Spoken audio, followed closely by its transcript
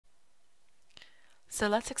So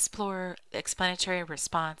let's explore the explanatory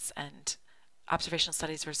response and observational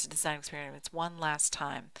studies versus design experiments one last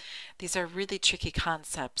time. These are really tricky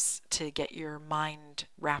concepts to get your mind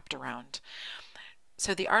wrapped around.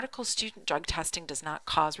 So the article "Student Drug Testing Does Not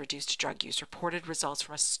Cause Reduced Drug Use" reported results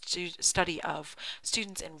from a study of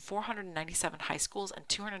students in 497 high schools and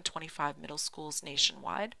 225 middle schools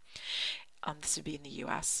nationwide. This would be in the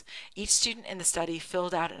US. Each student in the study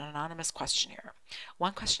filled out an anonymous questionnaire.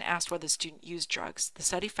 One question asked whether the student used drugs. The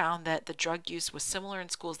study found that the drug use was similar in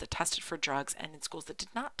schools that tested for drugs and in schools that did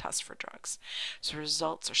not test for drugs. So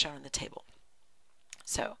results are shown in the table.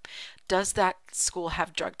 So, does that school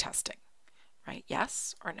have drug testing? Right?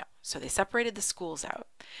 Yes or no? So they separated the schools out.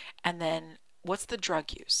 And then what's the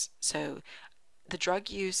drug use? So the drug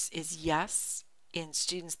use is yes in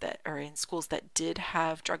students that are in schools that did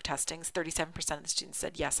have drug testings. 37% of the students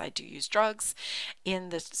said, yes, I do use drugs in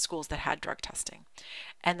the schools that had drug testing.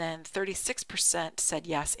 And then 36% said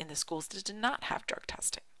yes in the schools that did not have drug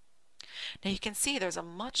testing. Now you can see there's a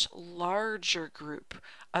much larger group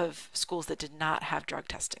of schools that did not have drug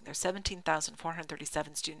testing. There's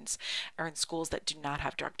 17,437 students are in schools that do not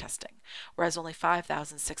have drug testing, whereas only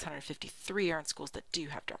 5,653 are in schools that do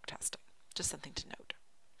have drug testing. Just something to note.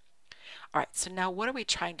 All right, so now what are we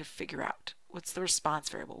trying to figure out? What's the response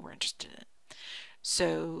variable we're interested in?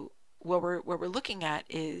 So what we're looking at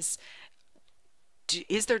is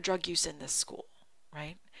there drug use in this school,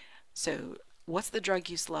 right? So what's the drug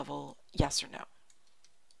use level, yes or no?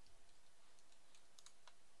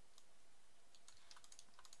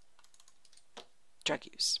 Drug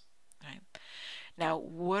use, right? Now,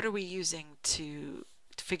 what are we using to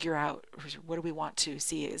figure out, or what do we want to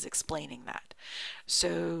see is explaining that?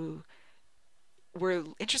 So we're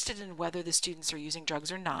interested in whether the students are using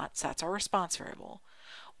drugs or not, so that's our response variable.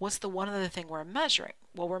 What's the one other thing we're measuring?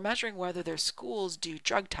 Well, we're measuring whether their schools do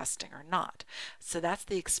drug testing or not. So that's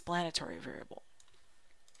the explanatory variable.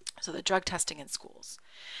 So the drug testing in schools.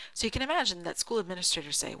 So you can imagine that school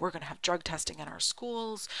administrators say, we're going to have drug testing in our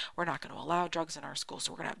schools. We're not going to allow drugs in our schools,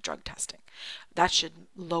 so we're going to have drug testing. That should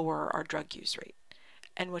lower our drug use rate.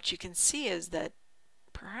 And what you can see is that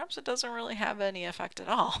perhaps it doesn't really have any effect at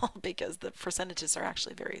all because the percentages are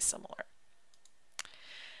actually very similar.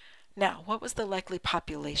 Now, what was the likely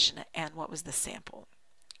population and what was the sample?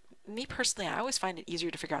 Me personally, I always find it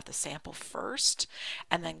easier to figure out the sample first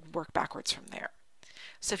and then work backwards from there.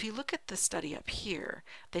 So if you look at the study up here,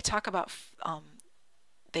 they talk about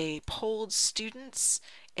they polled students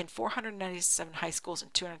in 497 high schools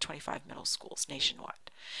and 225 middle schools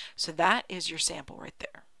nationwide. So that is your sample right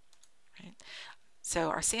there. Right? So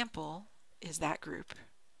our sample is that group.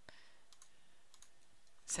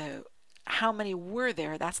 So how many were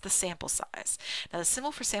there? That's the sample size. Now the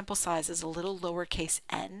symbol for sample size is a little lowercase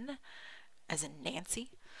n, as in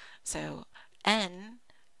Nancy. So n,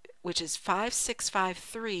 which is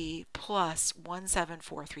 5653 plus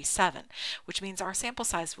 17437, which means our sample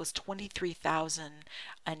size was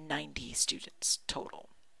 23,090 students total.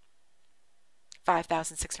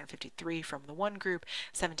 5,653 from the one group,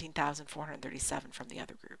 17,437 from the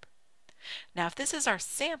other group. Now, if this is our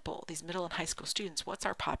sample, these middle and high school students, what's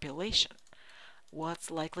our population? What's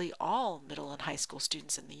likely all middle and high school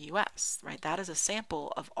students in the U.S., right? That is a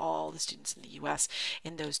sample of all the students in the U.S.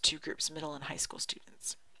 in those two groups, middle and high school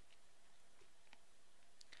students.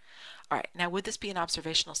 All right, now would this be an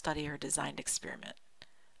observational study or a designed experiment?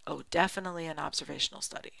 Oh, definitely an observational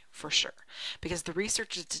study, for sure, because the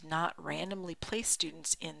researchers did not randomly place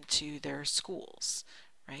students into their schools,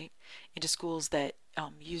 right? Into schools that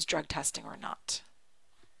use drug testing or not.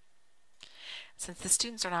 Since the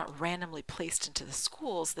students are not randomly placed into the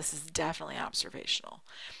schools, this is definitely observational.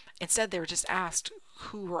 Instead, they were just asked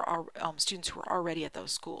who were students who were already at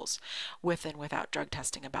those schools with and without drug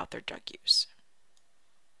testing about their drug use.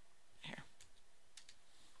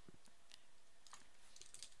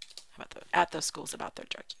 At those schools about their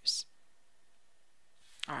drug use.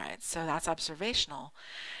 All right, so that's observational,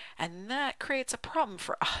 and that creates a problem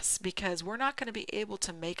for us because we're not going to be able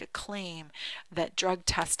to make a claim that drug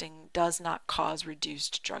testing does not cause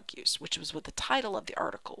reduced drug use, which was what the title of the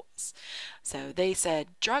article was. So they said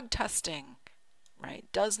drug testing,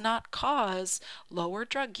 right, does not cause lower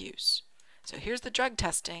drug use. So here's the drug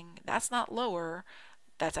testing, that's not lower,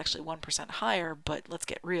 that's actually 1% higher, but let's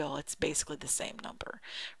get real, it's basically the same number,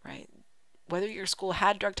 right? Whether your school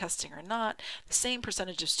had drug testing or not, the same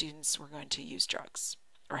percentage of students were going to use drugs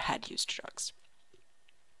or had used drugs.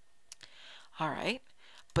 All right,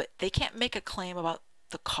 but they can't make a claim about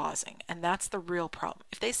the causing, and that's the real problem.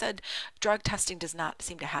 If they said drug testing does not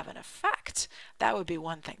seem to have an effect, that would be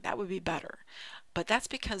one thing, that would be better. But that's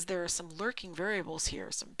because there are some lurking variables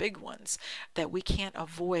here, some big ones, that we can't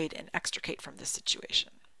avoid and extricate from this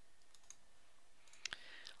situation.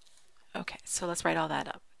 Okay, so let's write all that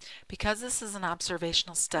up. Because this is an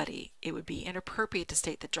observational study, it would be inappropriate to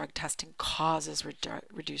state that drug testing causes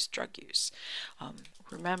reduced drug use.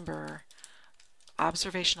 Remember,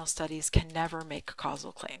 observational studies can never make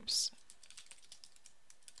causal claims.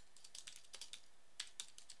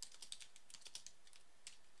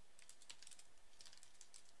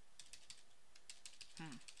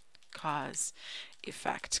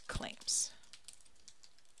 Cause-effect claims.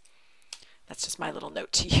 That's just my little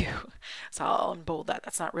note to you. So I'll unbold that.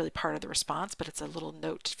 That's not really part of the response, but it's a little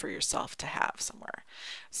note for yourself to have somewhere.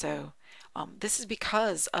 So this is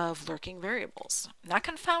because of lurking variables, not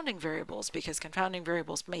confounding variables, because confounding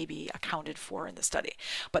variables may be accounted for in the study,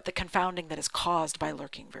 but the confounding that is caused by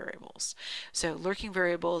lurking variables. So lurking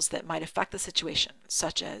variables that might affect the situation,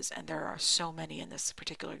 such as, and there are so many in this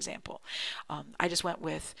particular example, I just went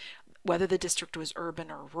with whether the district was urban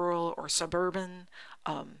or rural or suburban,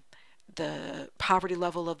 the poverty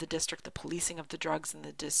level of the district, the policing of the drugs in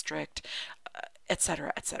the district,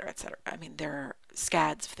 etc., etc., etc. I mean, there are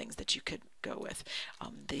scads of things that you could go with.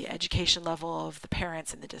 The education level of the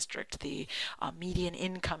parents in the district, the median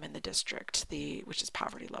income in the district, which is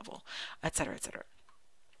poverty level, etc., etc.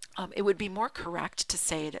 It would be more correct to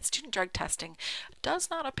say that student drug testing does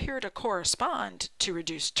not appear to correspond to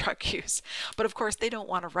reduced drug use. But of course, they don't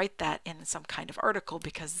want to write that in some kind of article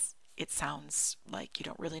because it sounds like you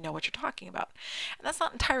don't really know what you're talking about. And that's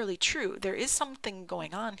not entirely true. There is something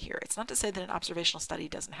going on here. It's not to say that an observational study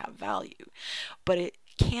doesn't have value, but it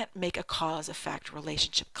can't make a cause-effect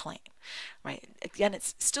relationship claim, right? Again,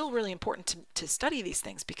 it's still really important to study these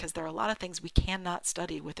things because there are a lot of things we cannot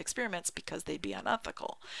study with experiments because they'd be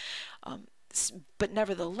unethical. But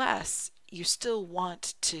nevertheless, you still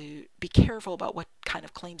want to be careful about what kind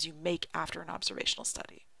of claims you make after an observational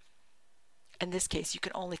study. In this case, you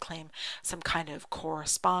can only claim some kind of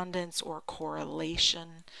correspondence or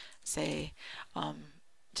correlation, say,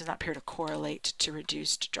 does not appear to correlate to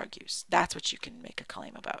reduced drug use. That's what you can make a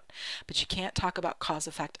claim about. But you can't talk about cause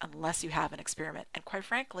effect unless you have an experiment, and quite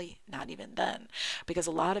frankly, not even then, because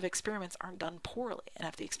a lot of experiments aren't done poorly, and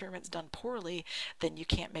if the experiment's done poorly, then you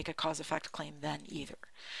can't make a cause effect claim then either.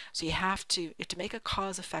 So you have to make a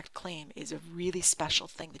cause effect claim is a really special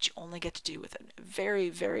thing that you only get to do with a very,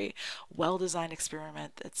 very well-designed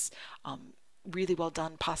experiment that's really well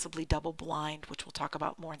done, possibly double blind, which we'll talk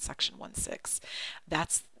about more in section 1.6.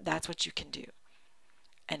 That's what you can do.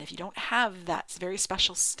 And if you don't have that very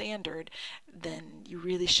special standard, then you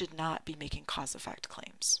really should not be making cause-effect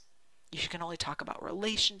claims. You can only talk about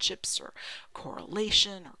relationships or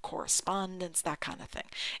correlation or correspondence, that kind of thing.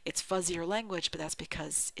 It's fuzzier language, but that's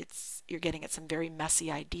because you're getting at some very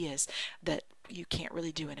messy ideas that you can't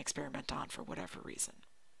really do an experiment on for whatever reason.